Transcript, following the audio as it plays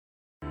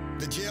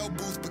The jail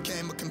booth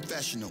became a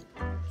confessional,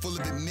 full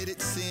of admitted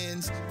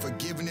sins,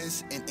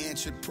 forgiveness, and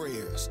answered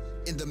prayers.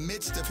 In the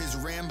midst of his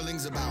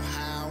ramblings about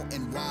how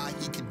and why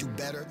he could do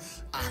better,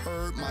 I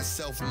heard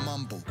myself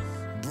mumble,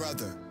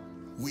 "Brother,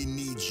 we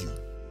need you."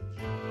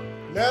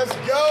 Let's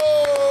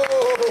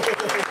go!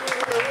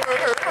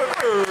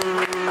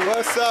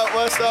 What's up,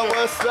 what's up,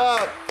 what's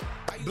up?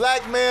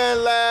 Black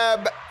Man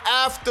Lab,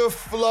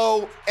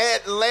 Afterflow,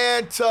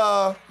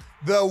 Atlanta.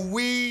 The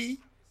We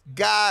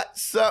Got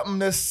Something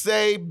to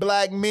Say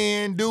Black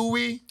Men, do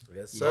we?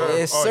 Yes, sir.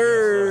 Yes,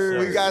 sir.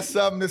 We got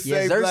something to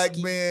say, Yes, Black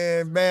sirski.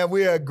 men. Man,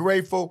 we are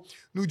grateful.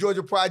 New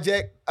Georgia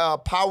Project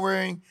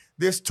powering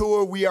this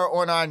tour. We are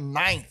on our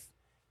 9th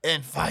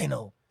and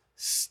final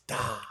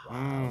stop.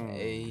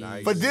 Hey.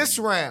 Nice. For this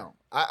round,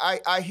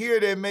 I hear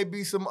there may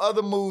be some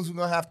other moves we're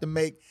going to have to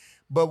make,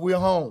 but we're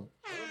home.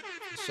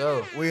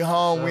 So, We're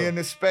home. We're in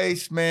this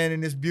space, man,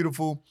 in this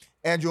beautiful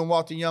Andrew and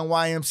Walter Young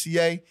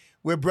YMCA.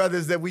 We're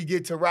brothers that we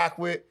get to rock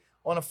with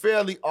on a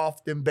fairly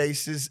often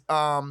basis.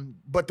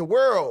 But the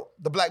world,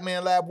 the Black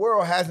Man Lab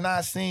world, has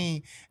not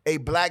seen a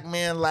Black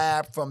Man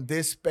Lab from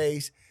this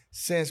space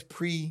since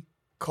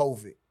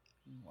pre-COVID.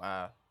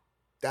 wow.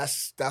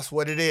 That's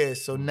what it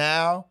is. So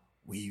now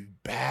we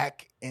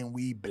back and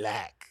we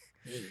black.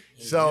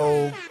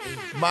 So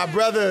my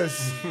brothers,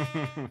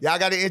 y'all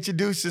got to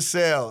introduce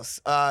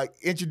yourselves.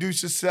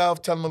 Introduce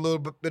yourself. Tell them a little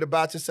bit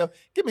about yourself.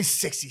 Give me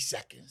 60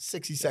 seconds.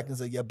 60 seconds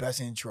of your best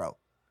intro.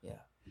 Yeah.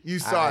 You All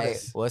saw right,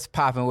 this. What's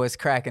popping? What's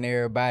cracking,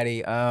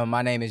 everybody?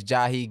 My name is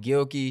Jahi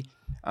Gilkey.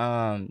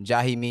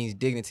 Jahi means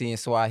dignity in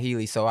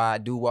Swahili, so I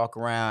do walk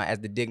around as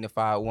the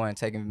dignified one,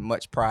 taking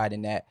much pride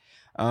in that.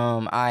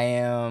 I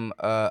am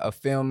a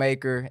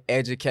filmmaker,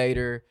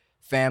 educator,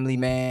 family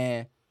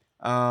man,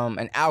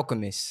 an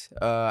alchemist.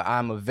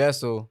 I'm a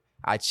vessel.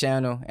 I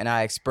channel and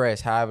I express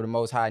however the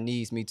Most High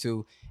needs me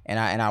to, and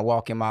I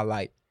walk in my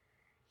light.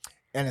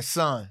 And a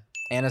son.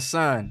 And a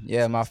son.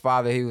 Yeah, my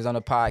father, he was on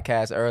the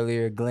podcast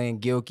earlier, Glenn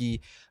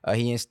Gilkey.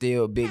 He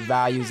instilled big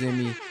values in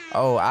me.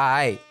 Oh, all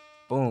right.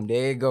 Boom,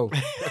 there you go.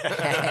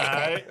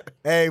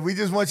 Hey, we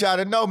just want y'all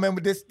to know, man,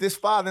 with this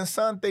father and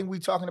son thing we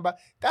talking about,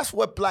 that's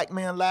what Black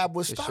Man Lab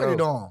was For started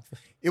sure. on.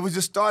 It was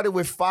just started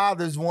with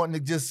fathers wanting to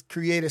just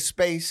create a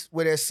space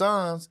where their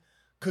sons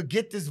could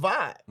get this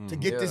vibe, to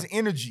get this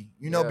energy,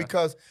 you know, Yeah.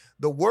 because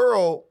the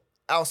world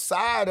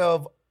outside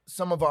of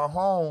some of our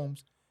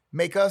homes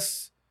make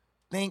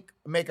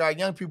our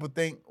young people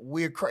think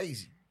we're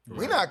crazy.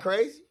 We're not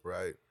crazy,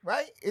 Right.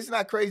 right? It's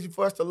not crazy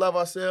for us to love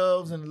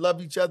ourselves and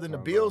love each other and to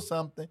build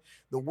something.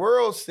 The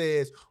world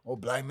says, oh,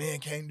 black men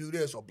can't do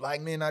this, or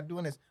black men not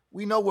doing this.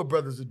 We know what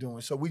brothers are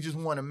doing, so we just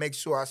want to make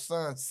sure our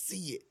sons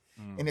see it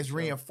and it's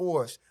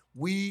reinforced.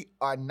 We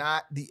are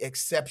not the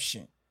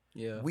exception.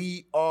 Yeah,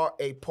 We are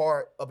a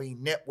part of a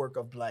network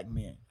of black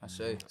men. I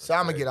say. So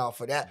I'm going to get off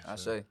of that. I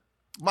say.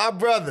 My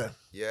brother.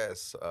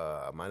 Yes.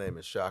 My name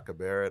is Shaka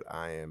Barrett.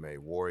 I am a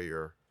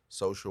warrior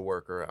social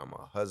worker. I'm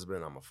a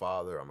husband. I'm a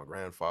father. I'm a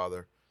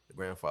grandfather. The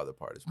grandfather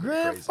part is pretty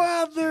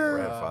Grandfather.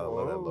 crazy. Grandfather,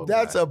 love that little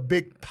That's guy. a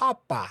big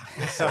papa.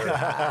 Sir.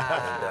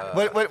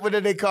 And, What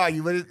did they call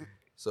you? What is,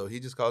 so he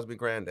just calls me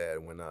granddad.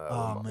 When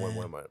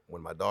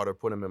my daughter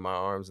put him in my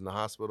arms in the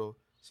hospital,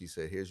 she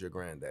said, "Here's your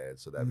granddad."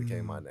 So that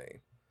became my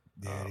name.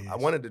 There it I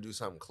is. wanted to do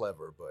something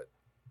clever, but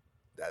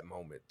that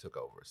moment took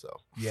over. So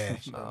Yeah.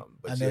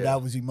 but I know yeah,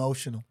 that was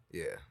emotional.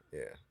 yeah.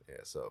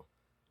 So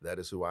that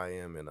is who I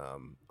am, and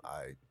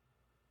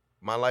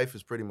my life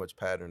is pretty much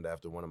patterned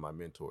after one of my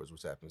mentors,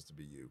 which happens to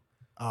be you.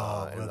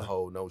 And the brother.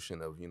 whole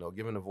notion of,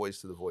 giving a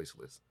voice to the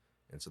voiceless.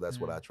 And so that's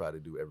what I try to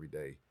do every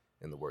day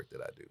in the work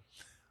that I do.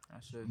 I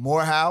say.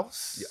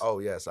 Morehouse. Yeah, oh,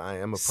 yes, I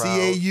am a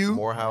proud CAU?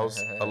 Morehouse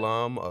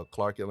alum,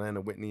 Clark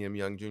Atlanta Whitney M.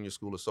 Young Junior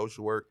School of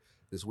Social Work.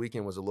 This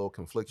weekend was a little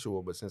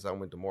conflictual, but since I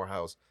went to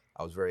Morehouse,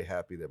 I was very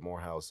happy that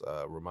Morehouse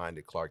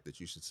reminded Clark that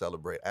you should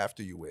celebrate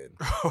after you win,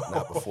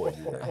 not before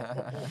you win.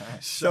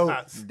 So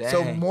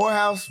Dang.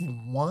 Morehouse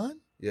won?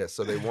 Yeah,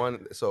 so they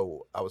won.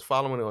 So I was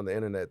following it on the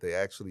internet. They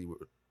actually,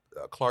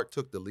 Clark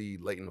took the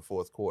lead late in the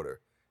fourth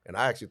quarter, and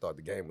I actually thought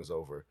the game was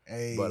over.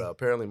 Hey. But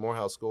apparently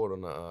Morehouse scored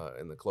on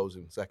in the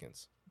closing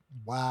seconds.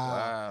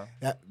 Wow.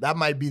 That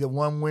might be the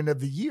one win of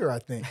the year, I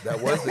think.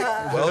 That was it.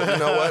 Well, you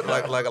know what?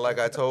 Like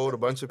I told a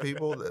bunch of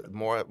people, that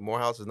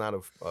Morehouse is not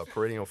a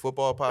perennial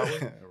football power,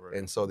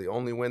 and so the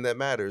only win that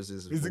matters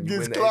is It's when you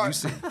win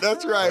against the Clark. AUC.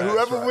 That's right. That's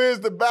Whoever right. wins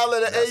the battle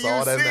of the That's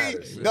all that AUC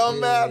matters. don't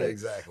matter.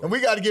 Exactly. And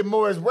we got to get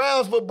Morris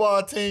Brown's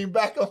football team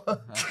back on.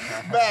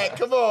 back.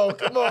 Come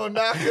on,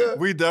 Naka.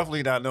 We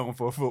definitely not known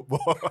for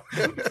football.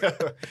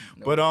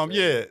 But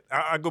yeah,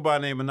 I go by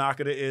the name of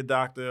Naka, the Ear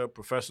Doctor,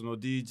 professional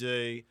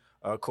DJ,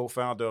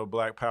 co-founder of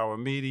Black Power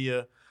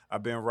Media.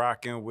 I've been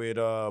rocking with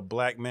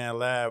Black Man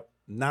Lab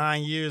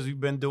 9 years. We've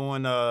been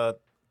doing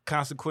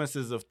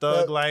Consequences of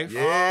Thug Life.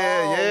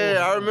 Yeah,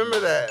 I remember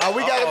that.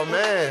 We got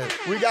man.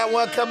 We got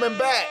one coming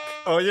back.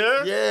 Oh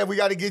yeah. Yeah, we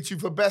got to get you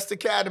for Best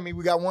Academy.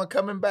 We got one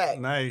coming back.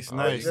 Nice, Oh,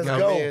 nice. you Let's can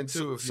go. come in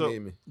too if So- you need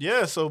me.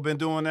 Yeah, so been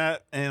doing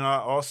that, and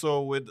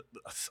also with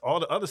all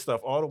the other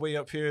stuff, all the way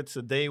up here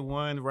to day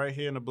one, right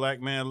here in the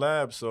Black Man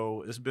Lab.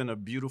 So it's been a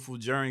beautiful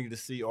journey to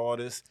see all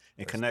this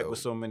and That's connect with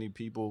dope. so many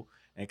people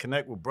and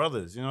connect with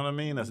brothers. You know what I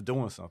mean? That's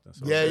doing something.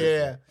 So Yeah,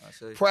 yeah. I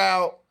say,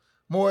 Proud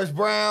Morris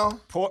Brown.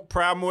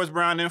 Proud Morris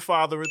Brown and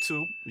father of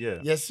two. Yeah.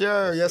 Yes,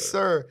 sir. Yes,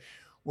 sir.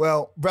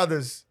 Well,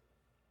 brothers,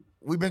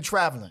 we've been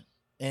traveling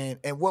and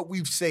what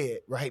we've said,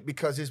 right?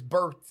 Because it's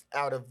birthed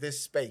out of this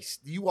space.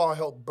 You all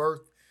help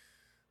birth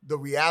the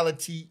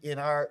reality in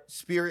our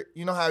spirit.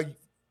 You know how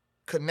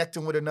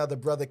connecting with another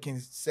brother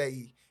can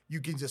say you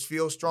can just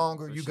feel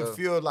stronger. For You sure. can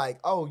feel like,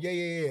 oh,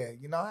 yeah.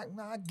 You know,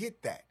 I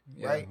get that,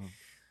 Yeah. right?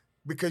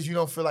 Because you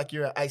don't feel like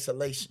you're in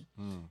isolation.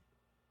 Mm.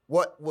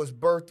 What was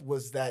birthed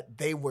was that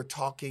they were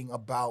talking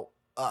about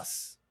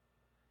us,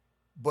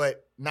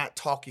 but not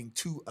talking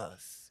to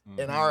us.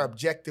 And our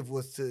objective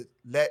was to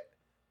let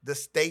the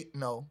state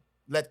know,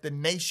 let the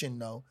nation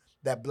know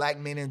that Black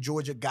men in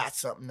Georgia got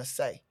something to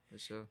say for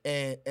sure.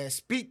 and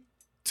speak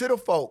to the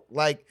folk.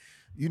 Like,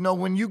 you know,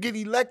 when you get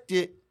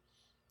elected,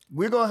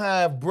 we're going to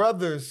have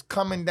brothers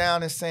coming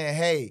down and saying,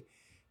 hey,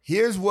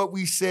 here's what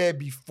we said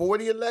before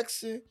the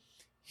election.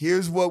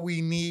 Here's what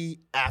we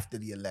need after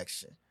the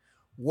election.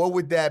 What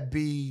would that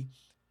be?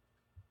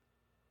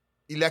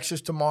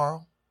 Elections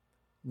tomorrow.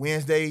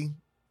 Wednesday,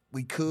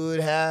 we could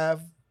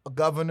have a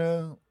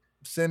governor,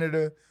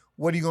 senator.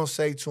 What are you going to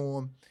say to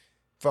them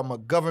from a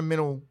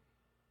governmental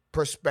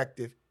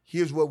perspective?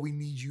 Here's what we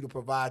need you to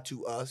provide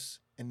to us.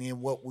 And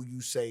then what will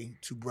you say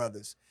to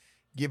brothers?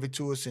 Give it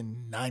to us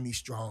in 90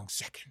 strong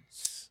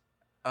seconds.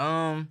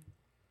 I'm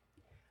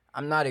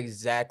not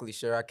exactly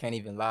sure. I can't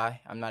even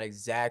lie. I'm not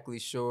exactly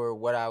sure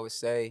what I would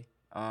say.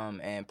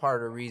 And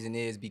part of the reason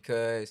is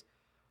because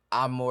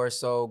I'm more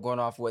so going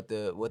off what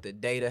the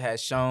data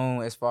has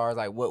shown as far as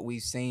like what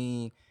we've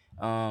seen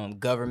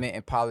government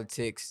and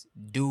politics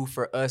do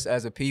for us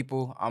as a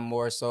people. I'm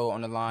more so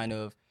on the line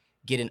of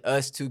getting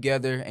us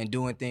together and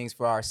doing things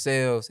for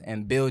ourselves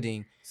and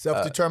building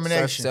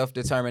Self-determination.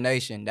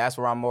 Self-determination. That's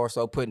where I'm more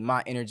so putting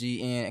my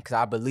energy in because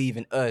I believe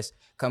in us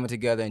coming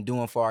together and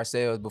doing for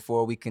ourselves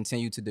before we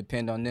continue to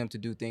depend on them to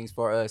do things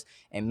for us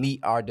and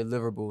meet our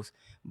deliverables.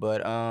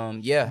 But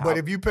yeah. But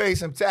if you pay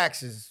some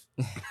taxes,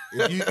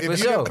 if you For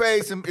sure. done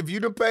pay some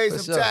For some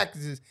sure.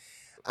 taxes,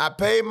 I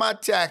paid my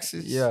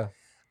taxes. yeah.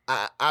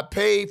 I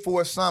paid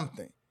for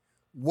something.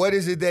 What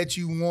is it that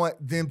you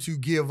want them to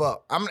give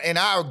up? And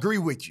I agree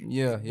with you.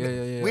 Yeah.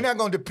 We're not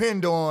going to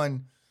depend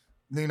on,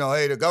 you know,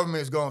 hey, the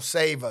government is going to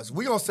save us.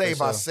 We're going to save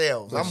sure.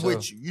 ourselves. For I'm sure.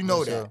 with you. You know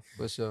For that. sure.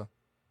 For sure.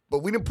 But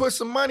we done put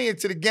some money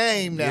into the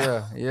game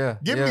now. Yeah.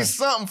 Give me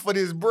something for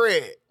this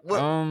bread.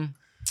 One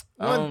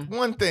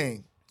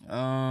thing.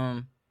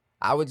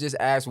 I would just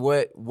ask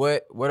what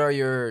are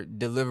your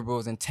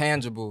deliverables and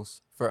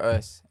tangibles for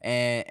us,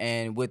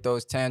 and with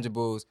those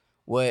tangibles,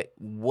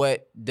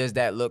 what does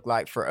that look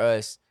like for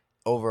us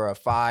over a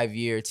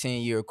 5-year,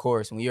 10-year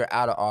course? When you're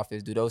out of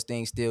office, do those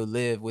things still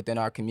live within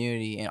our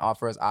community and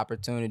offer us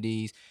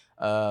opportunities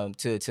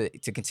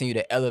to continue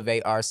to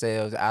elevate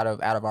ourselves out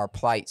of our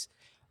plights?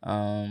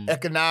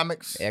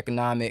 Economics,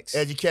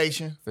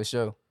 education. for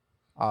sure,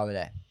 all of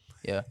that.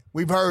 Yeah.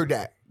 We've heard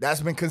that.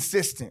 That's been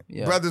consistent.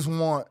 Yeah. Brothers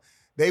want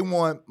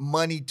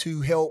money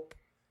to help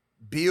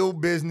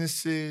build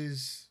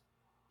businesses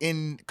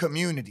in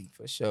community.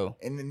 For sure.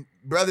 And then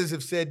brothers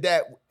have said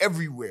that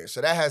everywhere.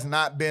 So that has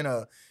not been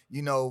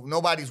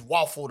nobody's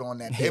waffled on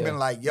that. They've Yeah. been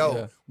like, yo,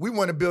 Yeah. we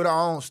want to build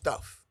our own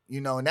stuff. You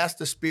know, and that's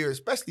the spirit,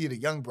 especially the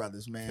young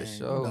brothers, man.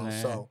 sure, you know,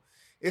 man. So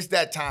it's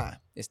that time.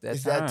 It's that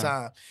It's time. that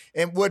time.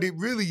 And what it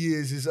really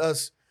is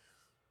us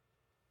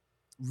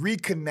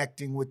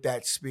reconnecting with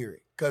that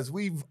spirit. Because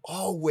we've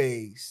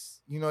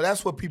always,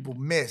 that's what people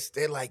miss.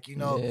 They're like,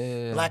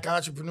 Yeah. Black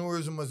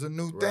entrepreneurism was a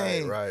new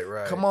thing.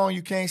 Right. Come on,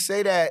 you can't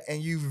say that.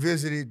 And you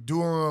visited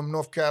Durham,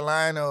 North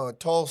Carolina, or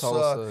Tulsa,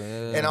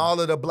 yeah. and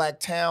all of the Black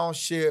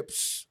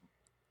townships.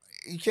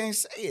 You can't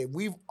say it.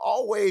 We've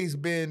always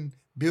been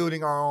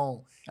building our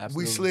own.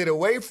 Absolutely. We slid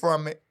away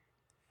from it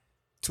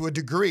to a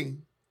degree,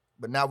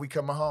 but now we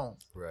coming home.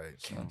 Right.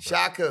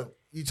 Shaka,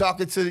 you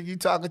talking to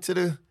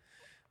the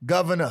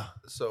governor.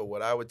 So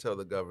what I would tell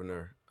the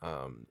governor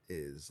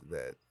is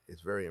that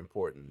it's very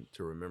important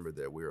to remember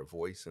that we're a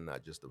voice and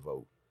not just a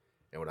vote.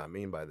 And what I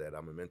mean by that,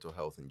 I'm a mental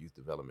health and youth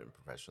development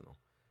professional.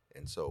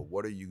 And so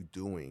what are you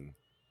doing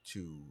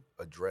to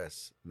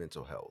address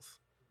mental health,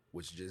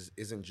 which just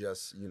isn't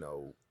just,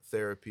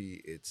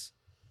 therapy. It's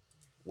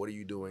what are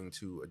you doing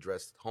to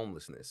address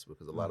homelessness?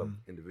 Because a lot of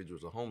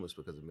individuals are homeless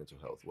because of mental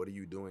health. What are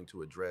you doing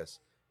to address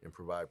and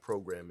provide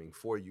programming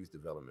for youth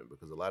development?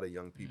 Because a lot of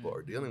young people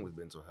are dealing with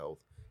mental health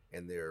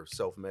and they're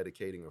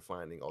self-medicating or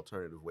finding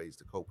alternative ways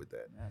to cope with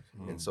that.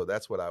 Absolutely. And so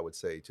that's what I would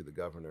say to the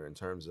governor in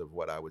terms of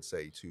what I would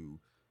say to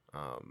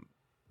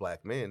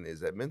Black men is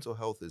that mental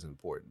health is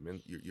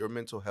important. Your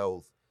mental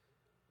health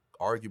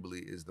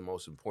arguably is the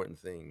most important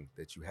thing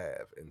that you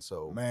have. And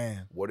so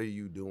Man. what are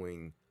you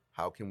doing?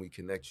 How can we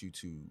connect you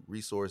to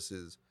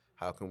resources?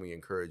 how can we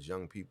encourage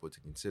young people to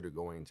consider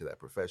going into that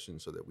profession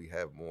so that we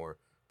have more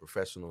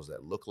professionals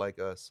that look like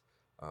us?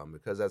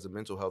 Because as a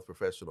mental health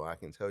professional, I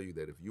can tell you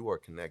that if you are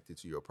connected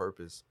to your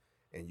purpose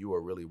and you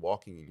are really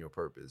walking in your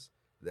purpose,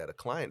 that a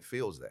client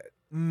feels that.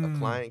 A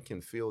client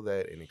can feel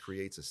that, and it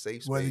creates a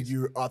safe space. Whether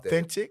you're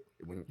authentic.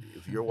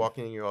 If you're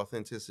walking in your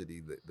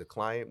authenticity, the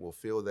client will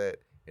feel that,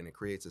 and it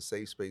creates a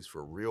safe space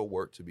for real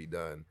work to be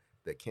done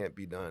that can't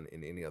be done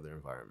in any other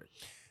environment.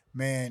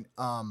 Man,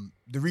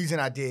 the reason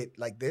I did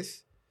like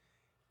this,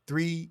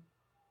 3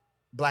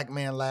 Black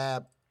Man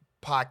Lab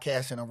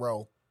podcasts in a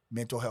row,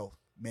 mental health,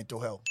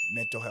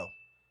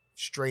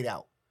 straight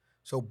out.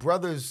 So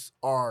brothers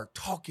are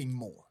talking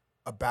more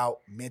about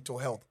mental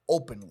health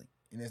openly.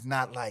 And it's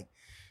not like,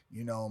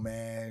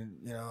 man,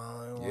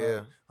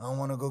 I don't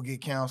want to go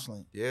get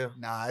counseling. Yeah.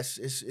 Nah,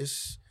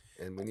 it's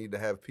And we need to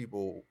have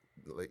people,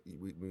 like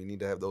we need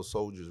to have those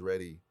soldiers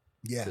ready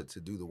to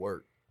do the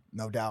work.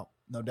 No doubt.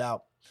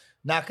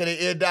 Knock of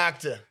the ear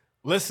doctor.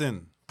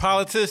 Listen,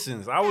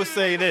 politicians, I would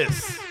say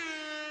this.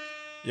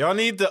 Y'all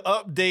need to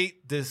update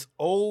this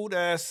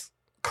old-ass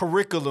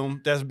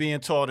curriculum that's being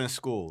taught in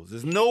schools.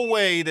 There's no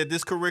way that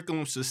this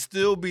curriculum should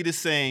still be the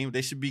same.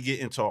 They should be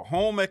getting taught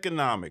home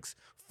economics,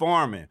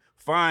 farming,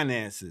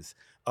 finances,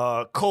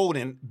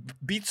 coding,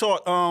 be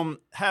taught,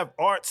 have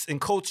arts and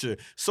culture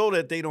so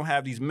that they don't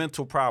have these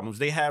mental problems.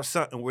 They have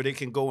something where they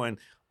can go and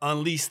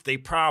unleash their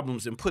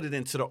problems and put it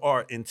into the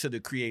art, into the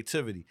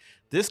creativity.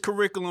 This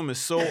curriculum is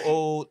so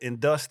old and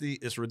dusty,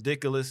 it's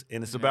ridiculous,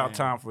 and it's about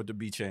time for it to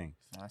be changed.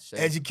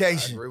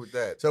 Education. I agree with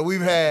that. So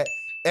we've had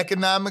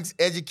economics,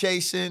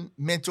 education,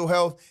 mental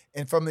health,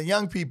 and from the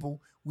young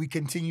people, we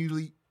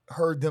continually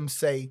heard them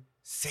say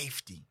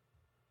safety.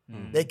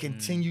 They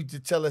continue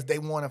to tell us they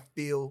want to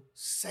feel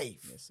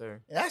safe. Yes,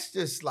 sir. And that's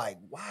just like,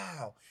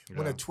 wow.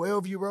 When a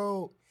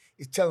 12-year-old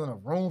is telling a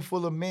room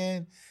full of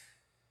men,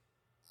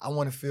 I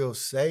want to feel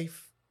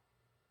safe,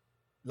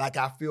 like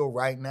I feel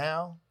right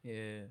now,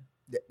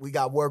 we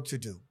got work to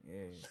do.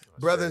 Yeah.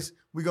 Brothers,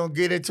 we're going to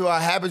get into our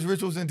habits,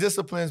 rituals, and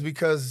disciplines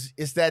because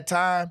it's that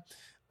time.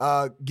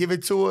 Give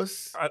it to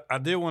us. I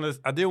did want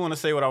to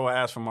say what I would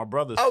ask from my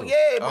brothers. Oh, too.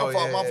 yeah,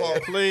 my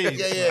fault. Please.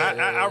 Yeah.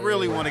 I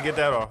really want to get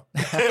that off.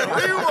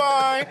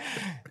 Rewind.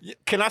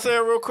 Can I say it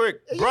real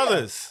quick? Yeah.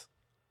 Brothers,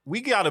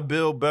 we got to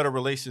build better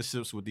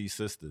relationships with these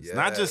sisters.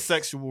 Not just Yes.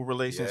 sexual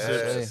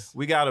relationships. Yes.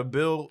 We got to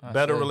build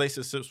better say.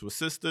 relationships with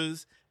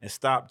sisters and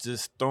stop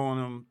just throwing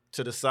them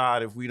to the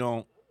side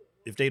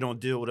if they don't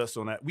deal with us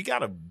on that. We got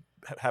to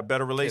have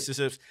better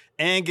relationships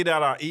and get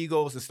out our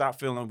egos and stop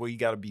feeling where you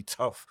got to be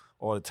tough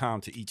all the time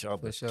to each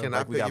other. For sure. Can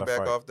Like I we gotta piggyback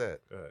fight. off that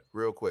Go ahead.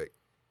 real quick?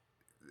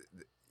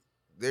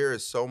 There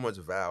is so much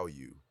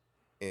value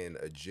in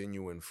a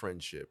genuine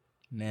friendship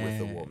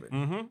with a woman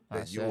Mm-hmm.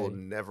 that I you will say.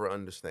 never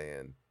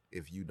understand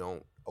if you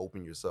don't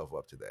open yourself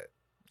up to that.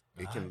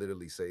 It can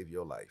literally save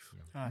your life.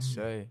 I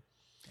say.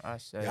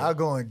 Y'all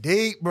going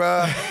deep,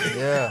 bruh.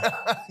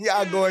 Yeah.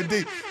 Y'all going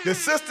deep. The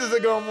sisters are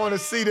going to want to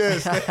see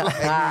this.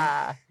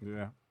 Yeah.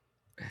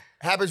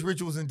 Habits,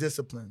 rituals, and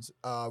disciplines.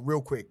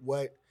 Real quick,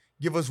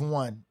 give us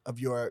one of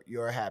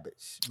your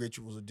habits,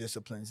 rituals, or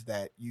disciplines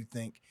that you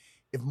think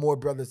if more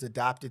brothers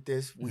adopted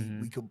this,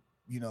 we could,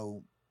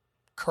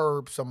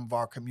 curb some of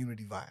our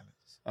community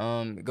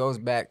violence. It goes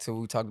back to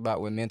what we talked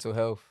about with mental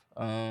health.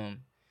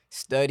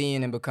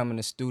 Studying and becoming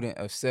a student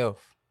of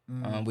self.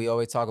 We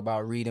always talk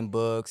about reading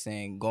books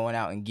and going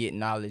out and getting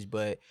knowledge,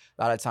 but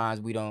a lot of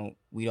times we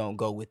don't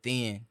go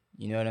within.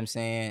 You know what I'm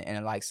saying?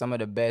 And like some of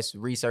the best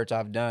research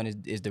I've done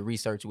is the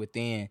research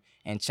within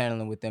and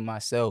channeling within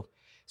myself.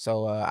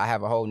 So I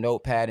have a whole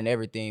notepad and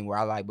everything where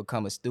I like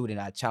become a student.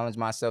 I challenge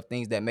myself,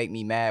 things that make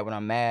me mad. When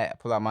I'm mad, I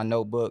pull out my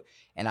notebook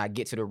and I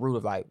get to the root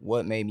of like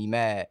what made me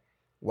mad.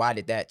 Why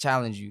did that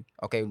challenge you?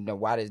 Okay, now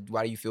why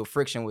do you feel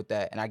friction with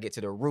that? And I get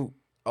to the root.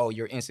 Oh,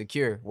 you're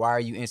insecure. Why are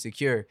you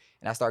insecure?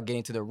 And I start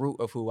getting to the root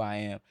of who I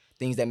am.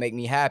 Things that make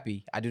me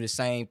happy, I do the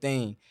same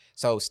thing.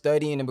 So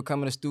studying and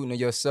becoming a student of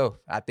yourself,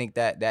 I think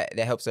that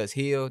helps us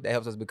heal, that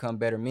helps us become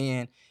better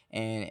men,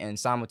 and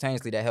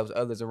simultaneously that helps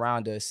others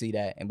around us see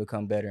that and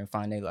become better and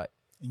find their light.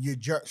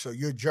 So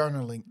you're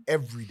journaling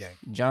every day.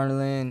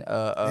 Journaling.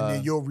 And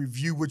then you'll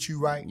review what you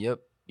write.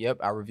 Yep.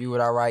 I review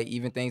what I write,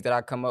 even things that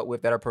I come up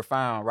with that are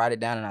profound. Write it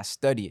down and I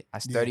study it. I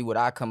study what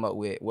I come up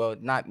with. Well,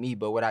 not me,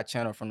 but what I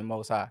channel from the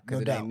Most High, because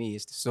No it ain't doubt. me,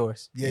 it's the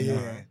source.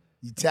 Yeah.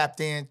 You tapped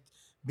in,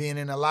 being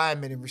in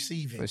alignment and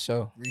receiving. For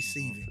sure.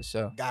 Receiving. For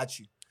sure. Got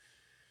you.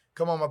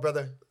 Come on, my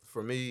brother.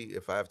 For me,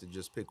 if I have to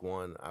just pick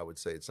one, I would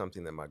say it's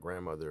something that my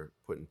grandmother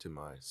put into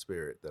my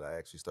spirit that I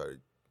actually started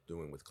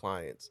doing with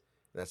clients.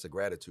 And that's a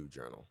gratitude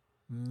journal.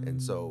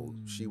 And so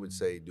she would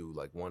say, do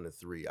like 1 to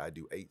 3. I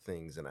do 8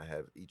 things and I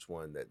have each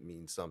one that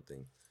means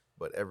something.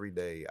 But every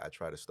day I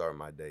try to start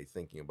my day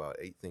thinking about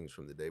 8 things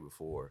from the day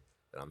before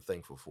that I'm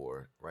thankful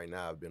for. Right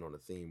now I've been on a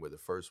theme where the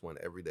first one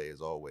every day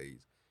is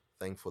always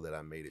thankful that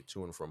I made it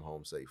to and from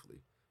home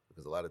safely.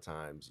 Because a lot of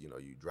times,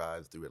 you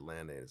drive through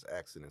Atlanta and it's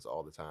accidents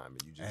all the time.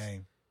 And you just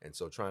and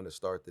so trying to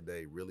start the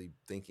day really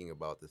thinking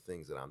about the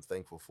things that I'm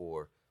thankful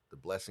for, the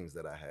blessings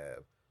that I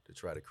have, to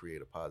try to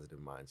create a positive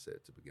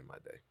mindset to begin my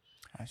day.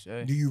 I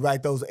should. Do you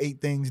write those 8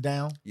 things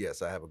down?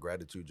 Yes, I have a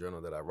gratitude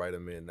journal that I write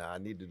them in. Now, I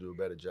need to do a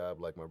better job,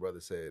 like my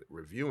brother said,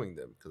 reviewing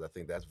them, because I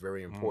think that's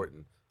very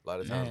important. A lot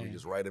of times we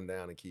just write them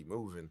down and keep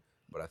moving,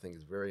 but I think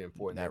it's very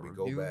important that we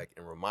go back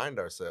and remind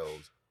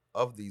ourselves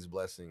of these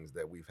blessings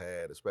that we've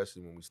had,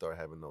 especially when we start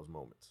having those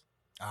moments.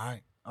 All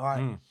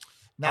right.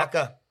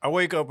 Naka. I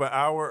wake up an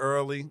hour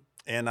early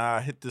and I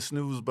hit the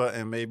snooze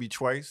button maybe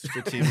twice,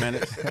 15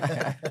 minutes.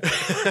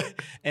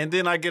 And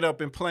then I get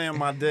up and plan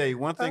my day.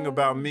 One thing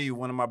about me,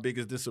 one of my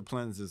biggest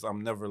disciplines is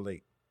I'm never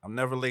late. I'm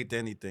never late to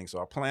anything. So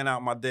I plan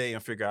out my day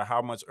and figure out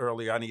how much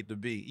earlier I need to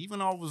be. Even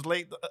though I was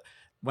late,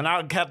 when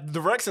I got the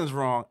directions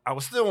wrong, I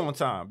was still on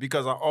time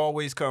because I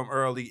always come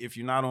early. If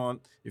you're not on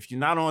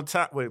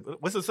time, wait,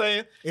 what's it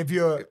saying?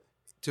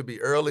 To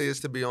be early is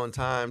to be on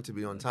time. To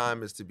be on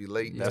time is to be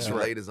late. That's to be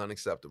right. late is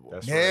unacceptable.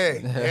 That's There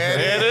right.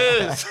 it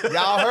is.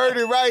 Y'all heard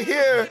it right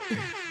here.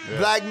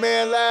 Black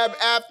Man Lab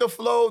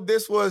Afterflow.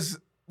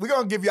 We're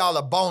going to give y'all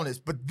a bonus,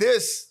 but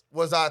this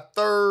was our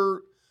 3rd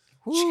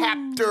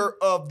chapter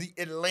of the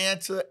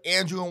Atlanta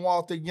Andrew and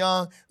Walter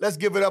Young. Let's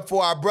give it up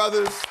for our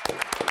brothers.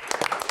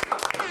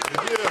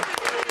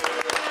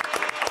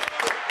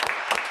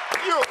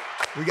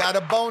 We got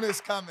a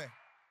bonus coming.